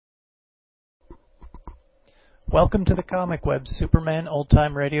Welcome to the Comic Web Superman Old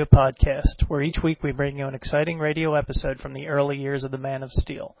Time Radio Podcast, where each week we bring you an exciting radio episode from the early years of the Man of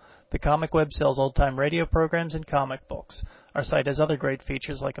Steel. The Comic Web sells old-time radio programs and comic books. Our site has other great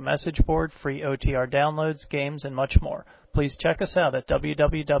features like a message board, free OTR downloads, games, and much more. Please check us out at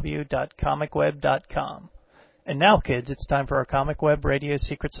www.comicweb.com. And now, kids, it's time for our Comic Web Radio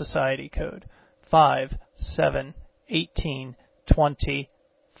Secret Society code. 5, 7, 18, 20,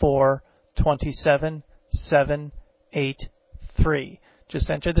 4, 27, 7, 8, 3. Just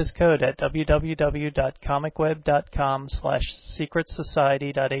enter this code at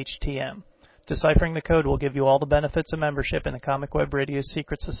www.comicweb.com/secretsociety.htm. Deciphering the code will give you all the benefits of membership in the Comic Web Radio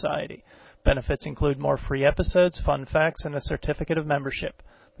Secret Society. Benefits include more free episodes, fun facts, and a certificate of membership.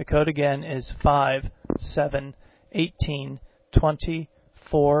 The code again is 5, 7, 18, 20,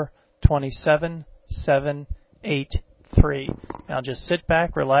 4, 27, 7, 8, 3. Now just sit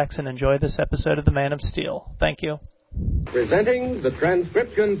back, relax, and enjoy this episode of The Man of Steel. Thank you. Presenting the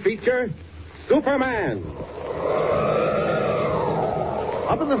transcription feature, Superman.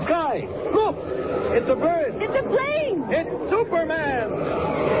 Up in the sky. Look! It's a bird. It's a plane. It's Superman.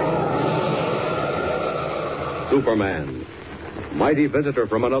 Superman, mighty visitor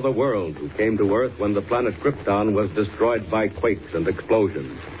from another world who came to Earth when the planet Krypton was destroyed by quakes and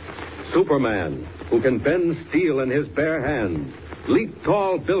explosions. Superman, who can bend steel in his bare hands, leap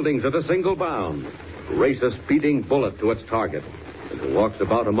tall buildings at a single bound, race a speeding bullet to its target, and who walks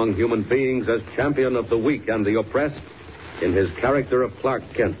about among human beings as champion of the weak and the oppressed in his character of Clark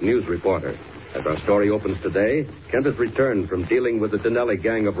Kent, news reporter. As our story opens today, Kent has returned from dealing with the Dinelli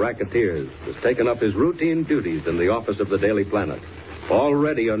gang of racketeers, has taken up his routine duties in the office of the Daily Planet.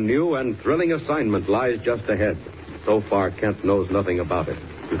 Already a new and thrilling assignment lies just ahead. So far, Kent knows nothing about it.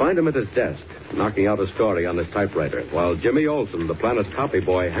 We find him at his desk, knocking out a story on his typewriter, while Jimmy Olsen, the Planet's copy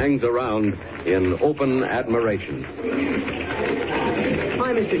boy, hangs around in open admiration.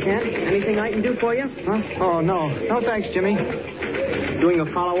 Hi, Mr. Kent. Anything I can do for you? Huh? Oh, no. No, thanks, Jimmy. Doing a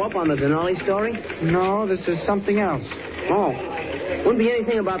follow-up on the Denali story? No, this is something else. Oh. Wouldn't be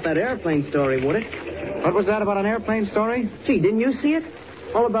anything about that airplane story, would it? What was that about an airplane story? Gee, didn't you see it?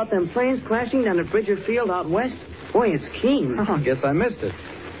 All about them planes crashing down at Bridger Field out west? Boy, it's keen. Oh, I guess I missed it.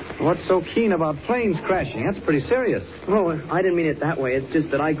 What's so keen about planes crashing? That's pretty serious. Oh, I didn't mean it that way. It's just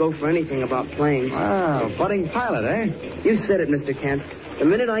that I go for anything about planes. Wow, budding pilot, eh? You said it, Mr. Kent. The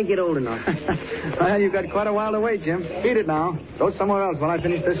minute I get old enough. Well, you've got quite a while to wait, Jim. Beat it now. Go somewhere else while I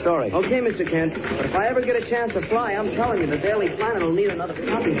finish this story. Okay, Mr. Kent. But if I ever get a chance to fly, I'm telling you, the Daily Planet will need another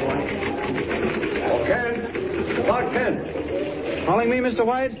copy boy. Oh, Kent. Clark Kent. Calling me, Mr.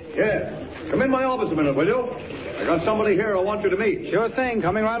 White? Yes. Come in my office a minute, will you? I got somebody here I want you to meet. Sure thing.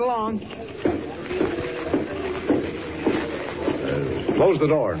 Coming right along. Close the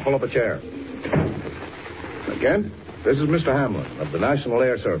door and pull up a chair. Kent, this is Mr. Hamlin of the National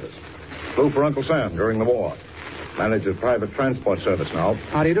Air Service. Flew for Uncle Sam during the war. Manages private transport service now.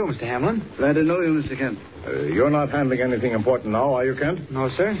 How do you do, Mr. Hamlin? Glad to know you, Mr. Kent. You're not handling anything important now, are you, Kent? No,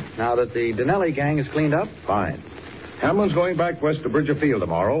 sir. Now that the Dinelli gang is cleaned up? Fine. Hamlin's going back west to Bridger Field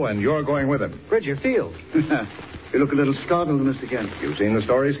tomorrow, and you're going with him. Bridger Field? You look a little startled, Mr. Kent. You've seen the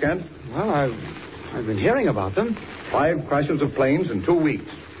stories, Kent? Well, I've been hearing about them. 5 crashes of planes in 2 weeks.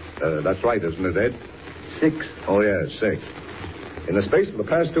 That's right, isn't it, Ed? 6. Oh, yes, 6. In the space of the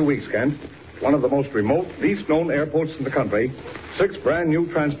past 2 weeks, Kent, one of the most remote, least known airports in the country, 6 brand new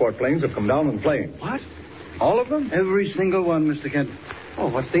transport planes have come down in flames. What? All of them? Every single one, Mr. Kent. Oh,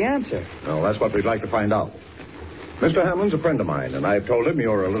 what's the answer? Well, that's what we'd like to find out. Mr. Hamlin's a friend of mine, and I've told him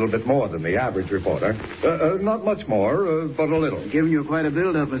you're a little bit more than the average reporter. Not much more, but a little. Giving you quite a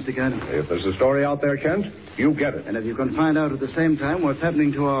build-up, Mr. Kent. If there's a story out there, Kent, you get it. And if you can find out at the same time what's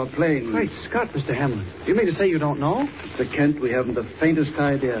happening to our plane... Great Scott, Mr. Hamlin. You mean to say you don't know? Mr. Kent, we haven't the faintest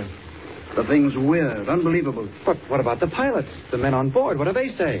idea. The thing's weird, unbelievable. But what about the pilots, the men on board? What do they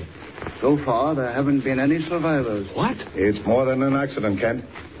say? So far, there haven't been any survivors. What? It's more than an accident, Kent.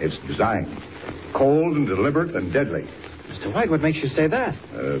 It's design. Cold and deliberate and deadly. Mr. White, what makes you say that?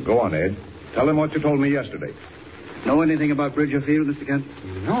 Go on, Ed. Tell him what you told me yesterday. Know anything about Bridger Field, Mr. Kent?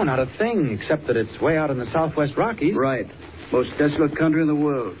 No, not a thing, except that it's way out in the southwest Rockies. Right. Most desolate country in the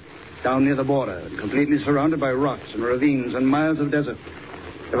world. Down near the border, and completely surrounded by rocks and ravines and miles of desert.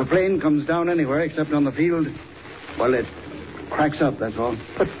 If a plane comes down anywhere except on the field, well, it cracks up, that's all.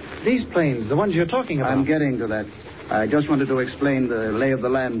 But these planes, the ones you're talking about... I'm getting to that. I just wanted to explain the lay of the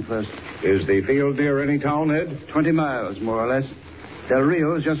land first. Is the field near any town, Ed? 20 miles, more or less. Del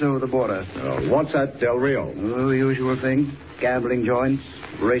Rio is just over the border. What's at Del Rio? Oh, the usual thing. Gambling joints,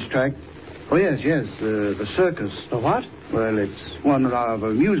 racetrack. Oh, yes, the circus. The what? Well, it's one of our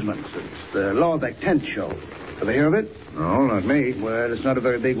amusements. It's the Lawbeck Tent Show. Ever hear of it? No, not me. Well, it's not a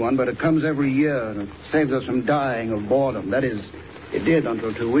very big one, but it comes every year, and it saves us from dying of boredom. That is, it did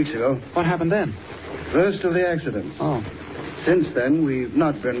until 2 weeks ago. What happened then? First of the accidents. Oh. Since then, we've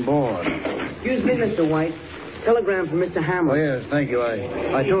not been bored. Excuse me, Mr. White. Telegram from Mr. Hamlin. Oh, yes, thank you.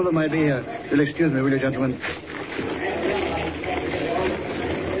 I told them I'd be here. You'll excuse me, will you, gentlemen?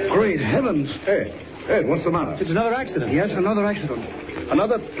 Great heavens. Hey, Ed, what's the matter? It's another accident. Yes, another accident.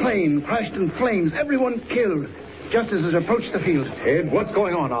 Another plane crashed in flames. Everyone killed, just as it approached the field. Ed, what's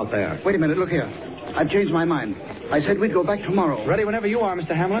going on out there? Wait a minute, look here. I've changed my mind. I said we'd go back tomorrow. Ready whenever you are,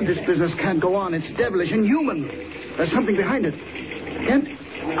 Mr. Hamlin. This business can't go on. It's devilish, inhuman. There's something behind it. Kent,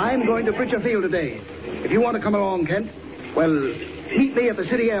 I'm going to Bridgerfield today. If you want to come along, Kent, well, meet me at the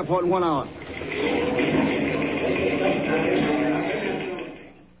city airport in 1 hour.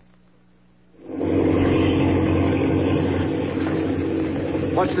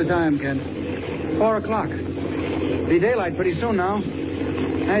 What's the time, Kent? 4 o'clock. Be daylight pretty soon now.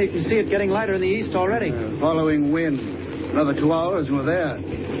 Now you can see it getting lighter in the east already. Following wind. Another 2 hours and we're there.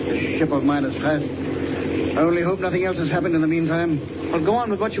 This ship of mine is fast. I only hope nothing else has happened in the meantime. Well, go on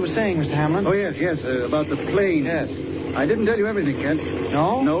with what you were saying, Mr. Hamlin. Oh, yes, about the plane. Yes. I didn't tell you everything, Kent.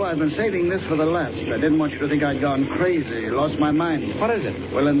 No? No, I've been saving this for the last. I didn't want you to think I'd gone crazy, lost my mind. What is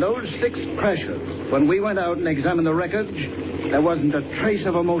it? Well, in those 6 crashes, when we went out and examined the wreckage, there wasn't a trace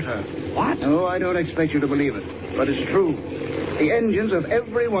of a motor. What? No, I don't expect you to believe it, but it's true. The engines of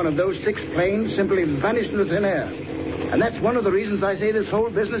every one of those 6 planes simply vanished into thin air. And that's one of the reasons I say this whole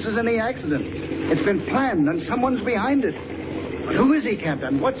business is any accident. It's been planned, and someone's behind it. But who is he,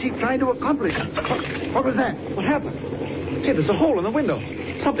 Captain? What's he trying to accomplish? What was that? What happened? Hey, there's a hole in the window.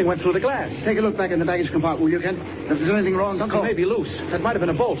 Something went through the glass. Take a look back in the baggage compartment, will you, Kent? If there's anything wrong, Something may be loose. That might have been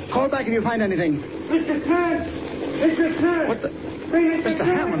a bolt. Call back if you find anything. Mr. Kent! Mr. Kent! What the... Mr.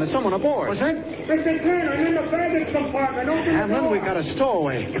 Hamlin, there's someone aboard. What's that? Mr. Kent, I'm in the baggage compartment. Open the Hamlin, door. we've got a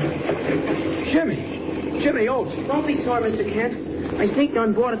stowaway. Jimmy Oates. Don't be sorry, Mr. Kent. I sneaked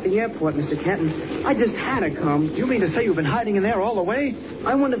on board at the airport, Mr. Kent, and I just had to come. You mean to say you've been hiding in there all the way?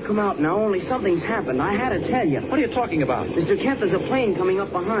 I wouldn't have come out now, only something's happened. I had to tell you. What are you talking about? Mr. Kent, there's a plane coming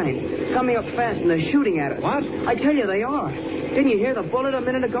up behind. Coming up fast, and they're shooting at us. What? I tell you, they are. Didn't you hear the bullet a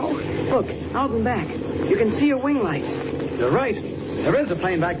minute ago? Look, out and back. You can see your wing lights. You're right. There is a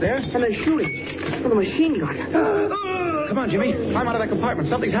plane back there. And they're shooting with a machine gun. Come on, Jimmy. Climb out of that compartment.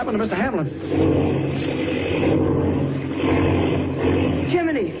 Something's happened to Mr. Hamlin.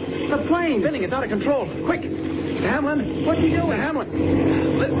 Jiminy, the plane. Spinning. It's out of control. Quick. Mr. Hamlin. What's he doing? Mr. Hamlin.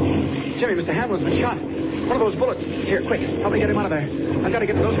 Listen. Jimmy, Mr. Hamlin's been shot. One of those bullets. Here, quick. Help me get him out of there. I've got to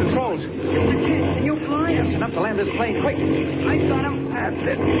get to those controls. Mr. Kent, can you fly? Yes, enough to land this plane. Quick. I got him. That's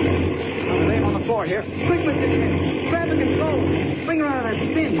it. I'll lay him on the floor here. Quick, Mr. Kent. Grab the controls. Bring her out of that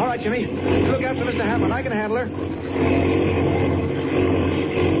spin. All right, Jimmy. You look after Mr. Hamlin. I can handle her.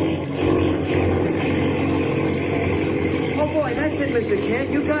 Oh, boy, that's it, Mr. Kent.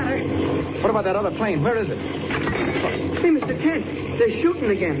 You got her. What about that other plane? Where is it? Hey, Mr. Kent, they're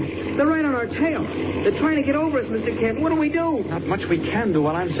shooting again. They're right on our tail. They're trying to get over us, Mr. Kent. What do we do? Not much we can do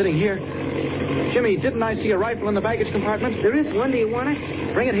while I'm sitting here. Jimmy, didn't I see a rifle in the baggage compartment? There is one. Do you want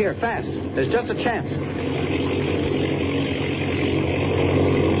it? Bring it here, fast. There's just a chance.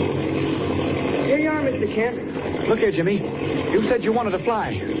 Here you are, Mr. Kent. Look here, Jimmy. You said you wanted to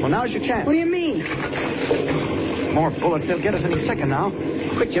fly. Well, now's your chance. What do you mean? More bullets. They'll get us any second now.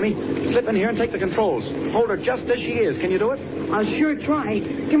 Quick, Jimmy. Slip in here and take the controls. Hold her just as she is. Can you do it? I'll sure try.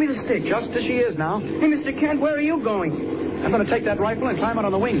 Give me the stick. Just as she is now. Hey, Mr. Kent, where are you going? I'm going to take that rifle and climb out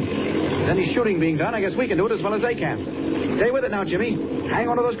on the wing. If there's any shooting being done, I guess we can do it as well as they can. Stay with it now, Jimmy. Hang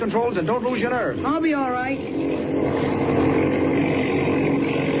on to those controls and don't lose your nerve. I'll be all right.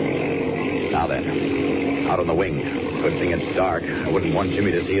 Now then, out on the wing. Good thing it's dark. I wouldn't want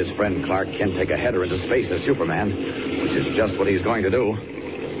Jimmy to see his friend Clark Kent take a header into space as Superman, which is just what he's going to do.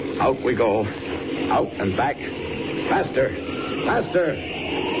 Out we go. Out and back. Faster. Faster.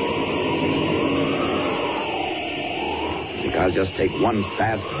 I think I'll just take one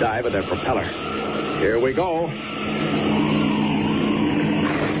fast dive at their propeller. Here we go.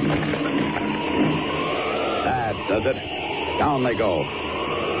 That does it. Down they go.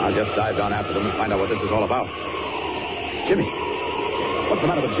 I'll just dive down after them and find out what this is all about. Jimmy. What's the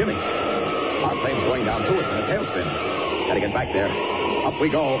matter with Jimmy? Our plane's going down too. It's in a tailspin. Gotta get back there. Up we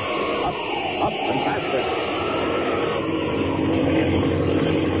go. Up, and faster.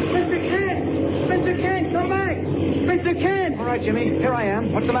 Mr. Kent! Mr. Kent, come back! Mr. Kent! All right, Jimmy. Here I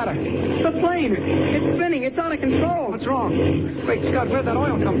am. What's the matter? The plane! It's spinning. It's out of control. What's wrong? Wait, Scott, where'd that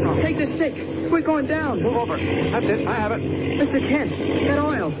oil come from? Take the stick. We're going down. Move over. That's it. I have it. Mr. Kent, that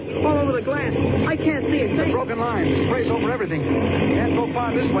oil. All over the glass. I can't see it. It's a broken line. Sprays over everything. Can't go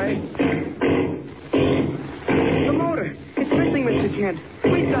far this way. The motor. It's missing, Mr. Kent.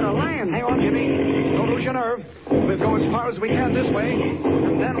 We've got to land. Hang on, Jimmy. Don't lose your nerve. We'll go as far as we can this way,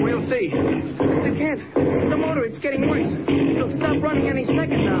 and then we'll see. Mr. Kent, the motor, it's getting worse. It'll stop running any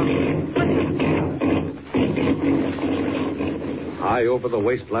second now. High over the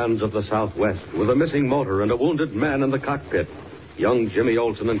wastelands of the Southwest, with a missing motor and a wounded man in the cockpit, young Jimmy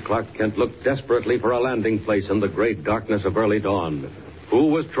Olsen and Clark Kent looked desperately for a landing place in the gray darkness of early dawn. Who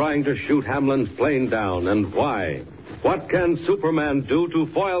was trying to shoot Hamlin's plane down, and why? What can Superman do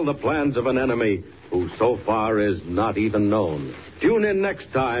to foil the plans of an enemy who so far is not even known? Tune in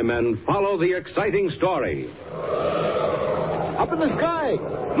next time and follow the exciting story. Up in the sky.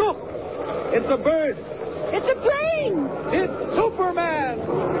 Look! It's a bird. It's a plane! It's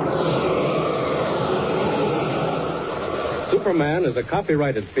Superman! Superman is a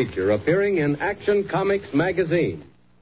copyrighted feature appearing in Action Comics magazine.